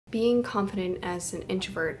Being confident as an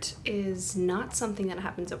introvert is not something that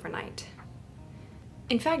happens overnight.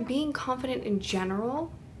 In fact, being confident in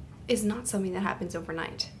general is not something that happens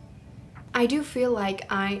overnight. I do feel like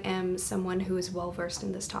I am someone who is well versed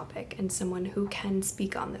in this topic and someone who can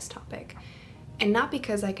speak on this topic. And not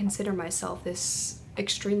because I consider myself this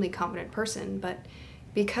extremely confident person, but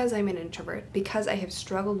because I'm an introvert, because I have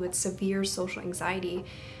struggled with severe social anxiety,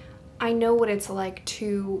 I know what it's like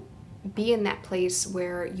to be in that place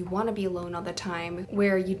where you want to be alone all the time,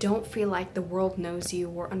 where you don't feel like the world knows you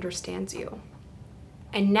or understands you.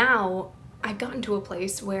 And now I've gotten to a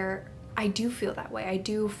place where I do feel that way. I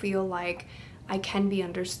do feel like I can be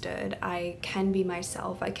understood, I can be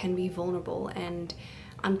myself, I can be vulnerable and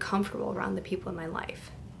uncomfortable around the people in my life.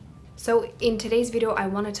 So in today's video, I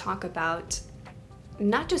want to talk about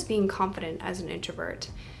not just being confident as an introvert,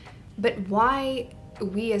 but why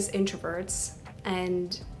we as introverts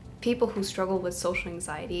and people who struggle with social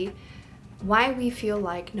anxiety, why we feel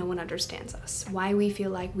like no one understands us, why we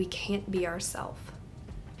feel like we can't be ourselves.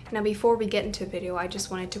 Now, before we get into the video, I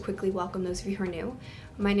just wanted to quickly welcome those of you who are new.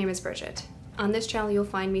 My name is Bridget. On this channel, you'll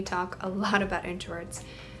find me talk a lot about introverts,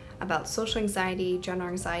 about social anxiety, general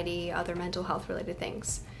anxiety, other mental health related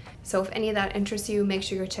things. So if any of that interests you, make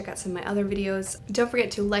sure you go check out some of my other videos. Don't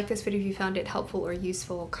forget to like this video if you found it helpful or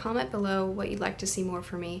useful, comment below what you'd like to see more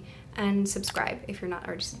from me, and subscribe if you're not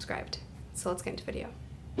already subscribed. So let's get into the video.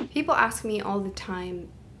 People ask me all the time,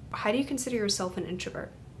 how do you consider yourself an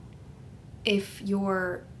introvert? If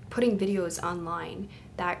you're putting videos online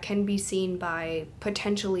that can be seen by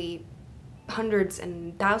potentially hundreds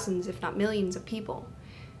and thousands, if not millions of people,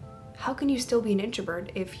 how can you still be an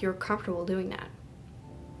introvert if you're comfortable doing that?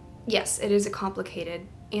 Yes, it is a complicated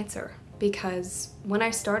answer, because when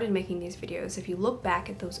I started making these videos, if you look back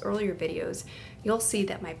at those earlier videos, you'll see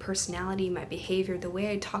that my personality, my behavior, the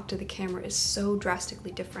way I talk to the camera is so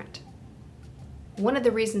drastically different. One of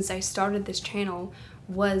the reasons I started this channel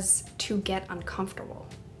was to get uncomfortable.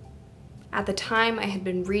 At the time, I had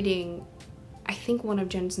been reading, I think, one of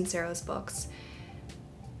Jen Sincero's books,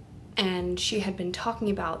 and she had been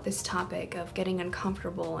talking about this topic of getting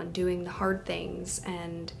uncomfortable and doing the hard things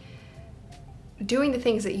and doing the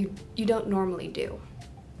things that you don't normally do.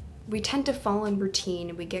 We tend to fall in routine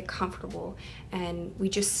and we get comfortable and we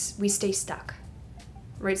stay stuck,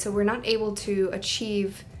 right? So we're not able to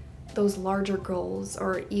achieve those larger goals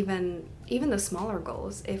or even the smaller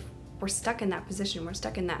goals if we're stuck in that position, we're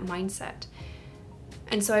stuck in that mindset.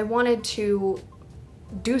 And so I wanted to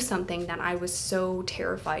do something that I was so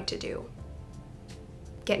terrified to do.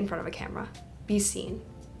 Get in front of a camera, be seen,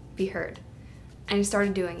 be heard. And I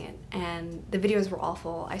started doing it, and the videos were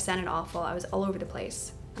awful. I sounded awful. I was all over the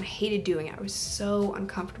place. And I hated doing it. I was so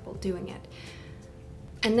uncomfortable doing it.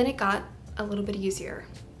 And then it got a little bit easier.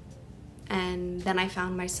 And then I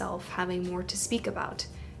found myself having more to speak about,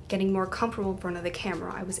 getting more comfortable in front of the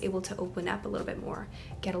camera. I was able to open up a little bit more,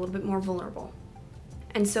 get a little bit more vulnerable.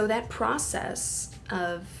 And so that process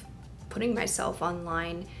of putting myself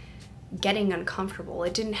online, getting uncomfortable,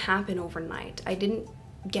 it didn't happen overnight. I didn't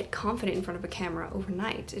get confident in front of a camera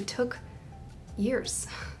overnight. It took years.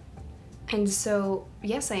 And so,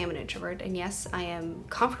 yes, I am an introvert, and yes, I am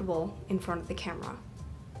comfortable in front of the camera.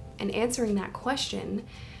 And answering that question,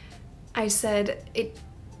 I said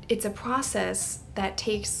it's a process that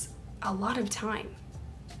takes a lot of time,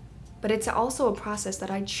 but it's also a process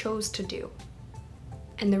that I chose to do.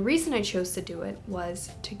 And the reason I chose to do it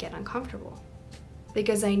was to get uncomfortable,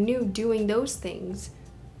 because I knew doing those things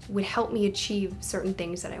would help me achieve certain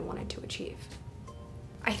things that I wanted to achieve.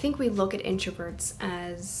 I think we look at introverts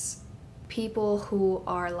as people who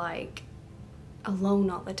are like alone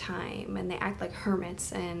all the time and they act like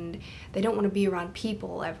hermits and they don't want to be around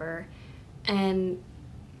people ever. And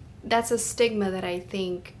that's a stigma that I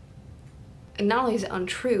think not only is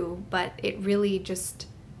untrue, but it really just,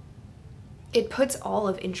 it puts all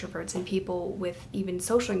of introverts and people with even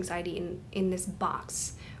social anxiety in this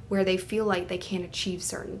box where they feel like they can't achieve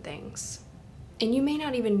certain things. And you may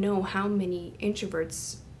not even know how many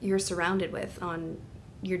introverts you're surrounded with on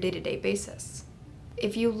your day-to-day basis.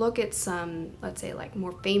 If you look at some, let's say, like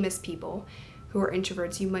more famous people who are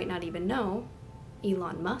introverts you might not even know,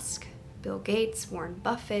 Elon Musk, Bill Gates, Warren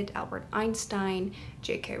Buffett, Albert Einstein,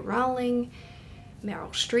 J.K. Rowling,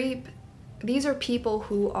 Meryl Streep. These are people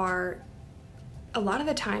who are a lot of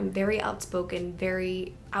the time very outspoken,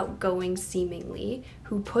 very outgoing seemingly,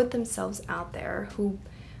 who put themselves out there, who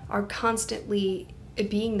are constantly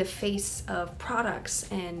being the face of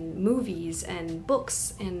products and movies and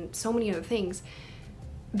books and so many other things.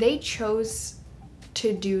 They chose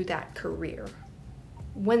to do that career.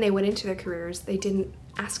 When they went into their careers, they didn't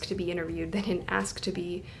ask to be interviewed. They didn't ask to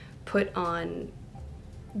be put on,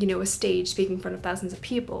 you know, a stage speaking in front of thousands of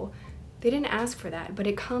people. They didn't ask for that, but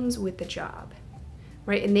it comes with the job,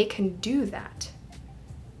 right? And they can do that.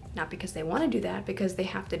 Not because they want to do that, because they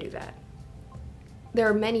have to do that. There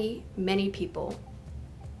are many, many people,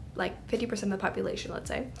 like 50% of the population, let's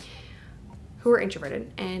say, who are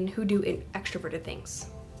introverted and who do extroverted things.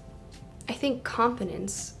 I think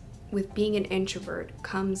confidence with being an introvert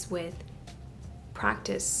comes with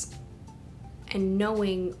practice and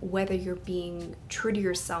knowing whether you're being true to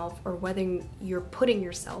yourself or whether you're putting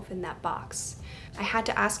yourself in that box. I had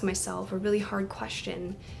to ask myself a really hard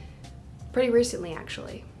question pretty recently,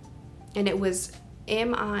 actually. And it was,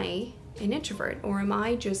 am I an introvert, or am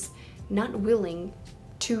I just not willing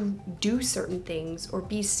to do certain things or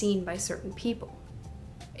be seen by certain people?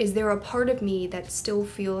 Is there a part of me that still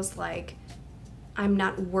feels like I'm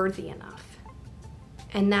not worthy enough?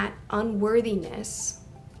 And that unworthiness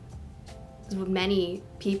is what many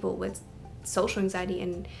people with social anxiety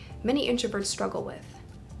and many introverts struggle with.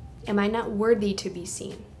 Am I not worthy to be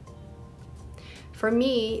seen? For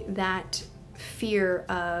me, that fear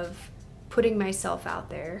of putting myself out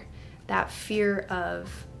there, that fear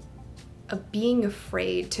of being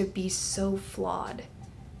afraid to be so flawed,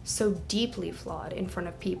 so deeply flawed in front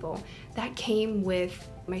of people, that came with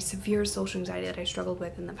my severe social anxiety that I struggled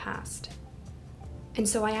with in the past. And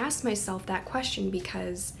so I asked myself that question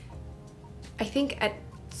because I think at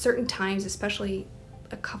certain times, especially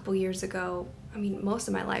a couple years ago, I mean, most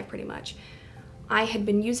of my life pretty much, I had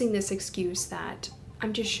been using this excuse that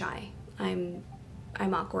I'm just shy, I'm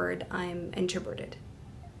awkward, I'm introverted.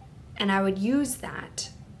 And I would use that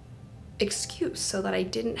excuse so that I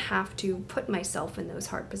didn't have to put myself in those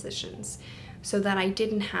hard positions, so that I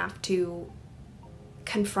didn't have to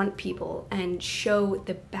confront people and show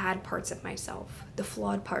the bad parts of myself, the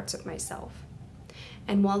flawed parts of myself.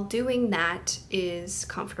 And while doing that is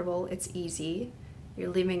comfortable, it's easy, you're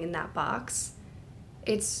living in that box,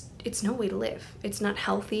 it's no way to live. It's not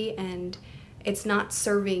healthy, and it's not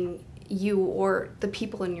serving you or the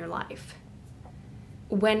people in your life.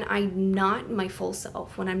 When I'm not my full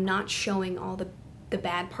self, when I'm not showing all the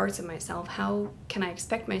bad parts of myself, how can I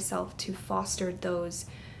expect myself to foster those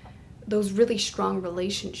really strong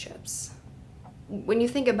relationships? When you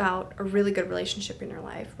think about a really good relationship in your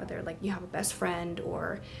life, whether like you have a best friend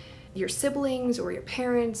or your siblings or your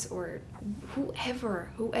parents or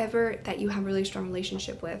whoever that you have a really strong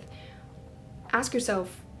relationship with, ask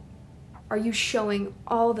yourself, are you showing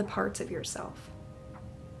all the parts of yourself?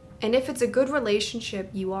 And if it's a good relationship,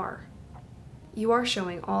 you are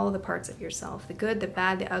showing all the parts of yourself, the good, the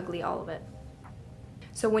bad, the ugly, all of it.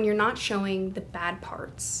 So when you're not showing the bad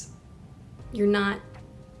parts, you're not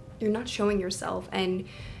showing yourself, and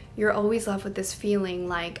you're always left with this feeling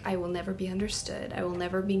like, I will never be understood, I will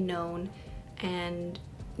never be known, and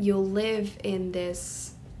you'll live in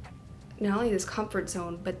this, not only this comfort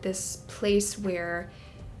zone, but this place where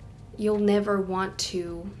you'll never want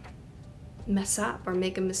to mess up or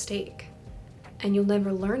make a mistake, and you'll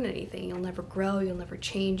never learn anything, you'll never grow, you'll never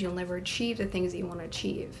change, you'll never achieve the things that you want to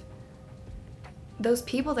achieve. Those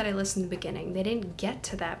people that I listed in the beginning, they didn't get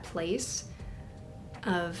to that place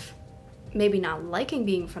of maybe not liking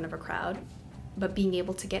being in front of a crowd, but being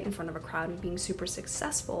able to get in front of a crowd and being super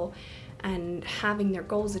successful and having their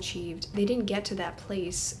goals achieved. They didn't get to that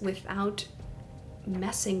place without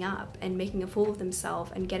messing up and making a fool of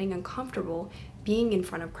themselves and getting uncomfortable being in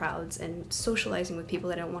front of crowds and socializing with people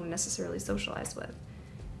they don't want to necessarily socialize with.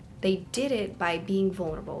 They did it by being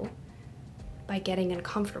vulnerable, by getting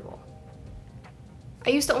uncomfortable. I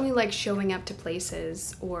used to only like showing up to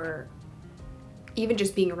places or even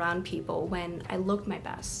just being around people when I looked my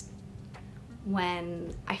best,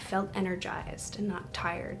 when I felt energized and not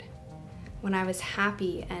tired, when I was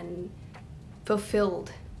happy and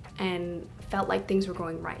fulfilled and felt like things were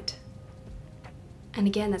going right. And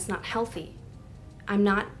again, that's not healthy. I'm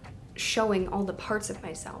not showing all the parts of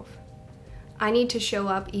myself. I need to show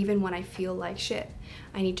up even when I feel like shit.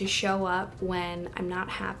 I need to show up when I'm not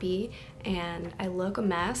happy and I look a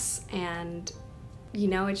mess, and you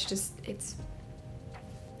know, it's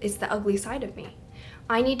the ugly side of me.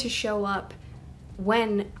 I need to show up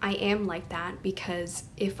when I am like that, because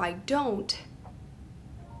if I don't,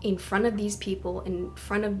 in front of these people, in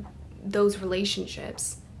front of those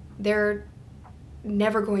relationships, they're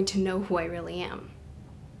never going to know who I really am.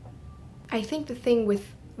 I think the thing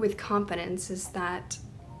with confidence is that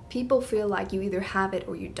people feel like you either have it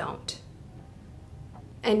or you don't.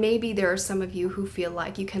 And maybe there are some of you who feel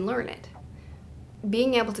like you can learn it.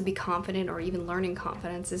 Being able to be confident or even learning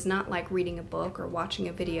confidence is not like reading a book or watching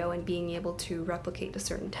a video and being able to replicate a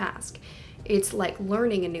certain task. It's like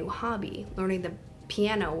learning a new hobby, learning the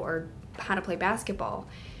piano or how to play basketball.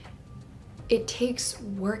 It takes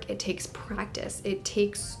work, it takes practice, it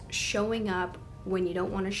takes showing up when you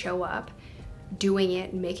don't want to show up, doing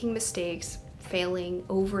it, making mistakes, failing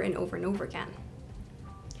over and over and over again.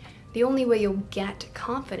 The only way you'll get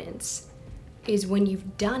confidence is when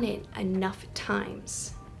you've done it enough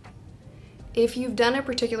times. If you've done a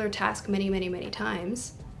particular task many, many, many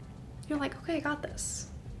times, you're like, okay, I got this,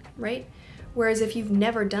 right? Whereas if you've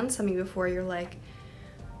never done something before, you're like,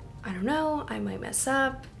 I don't know, I might mess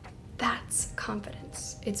up. That's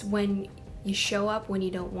confidence. It's when you show up when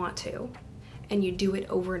you don't want to, and you do it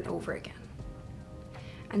over and over again.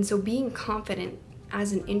 And so being confident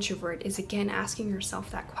as an introvert is, again, asking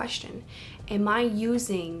yourself that question. Am I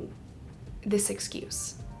using this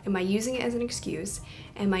excuse? Am I using it as an excuse?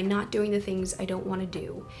 Am I not doing the things I don't want to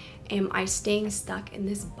do? Am I staying stuck in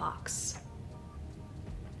this box?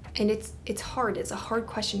 And it's hard. It's a hard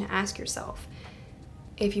question to ask yourself.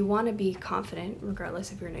 If you want to be confident,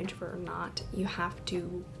 regardless if you're an introvert or not, you have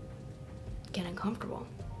to get uncomfortable.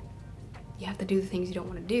 You have to do the things you don't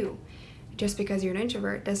want to do. Just because you're an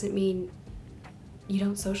introvert doesn't mean you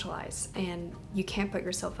don't socialize, and you can't put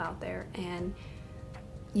yourself out there, and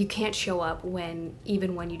you can't show up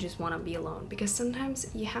even when you just want to be alone, because sometimes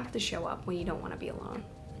you have to show up when you don't want to be alone.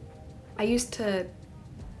 I used to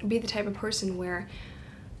be the type of person where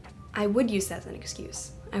I would use that as an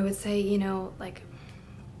excuse. I would say, like,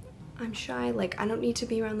 I'm shy, like I don't need to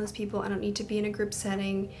be around those people, I don't need to be in a group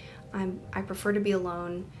setting, I prefer to be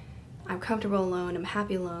alone, I'm comfortable alone, I'm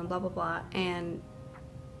happy alone, blah, blah, blah. And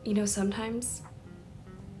sometimes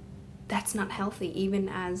that's not healthy, even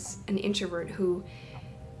as an introvert who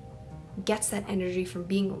gets that energy from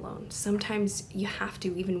being alone. Sometimes you have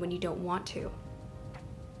to, even when you don't want to.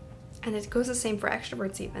 And it goes the same for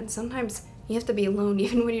extroverts even. Sometimes you have to be alone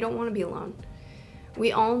even when you don't want to be alone.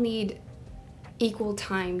 We all need equal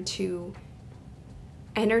time to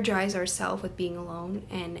energize ourselves with being alone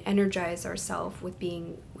and energize ourselves with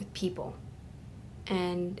being with people.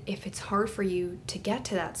 And if it's hard for you to get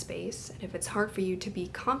to that space, and if it's hard for you to be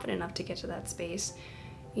confident enough to get to that space,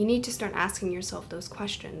 you need to start asking yourself those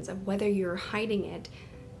questions of whether you're hiding it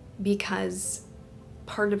because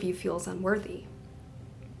part of you feels unworthy.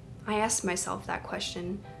 I asked myself that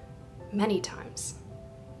question many times.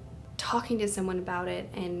 Talking to someone about it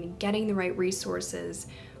and getting the right resources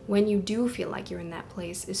when you do feel like you're in that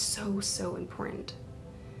place is so, so important.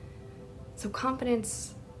 So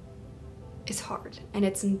confidence is hard, and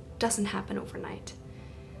it doesn't happen overnight.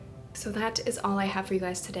 So that is all I have for you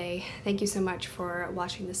guys today. Thank you so much for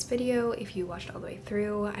watching this video. If you watched all the way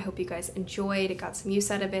through, I hope you guys enjoyed, got some use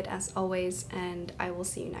out of it as always, and I will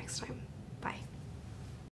see you next time.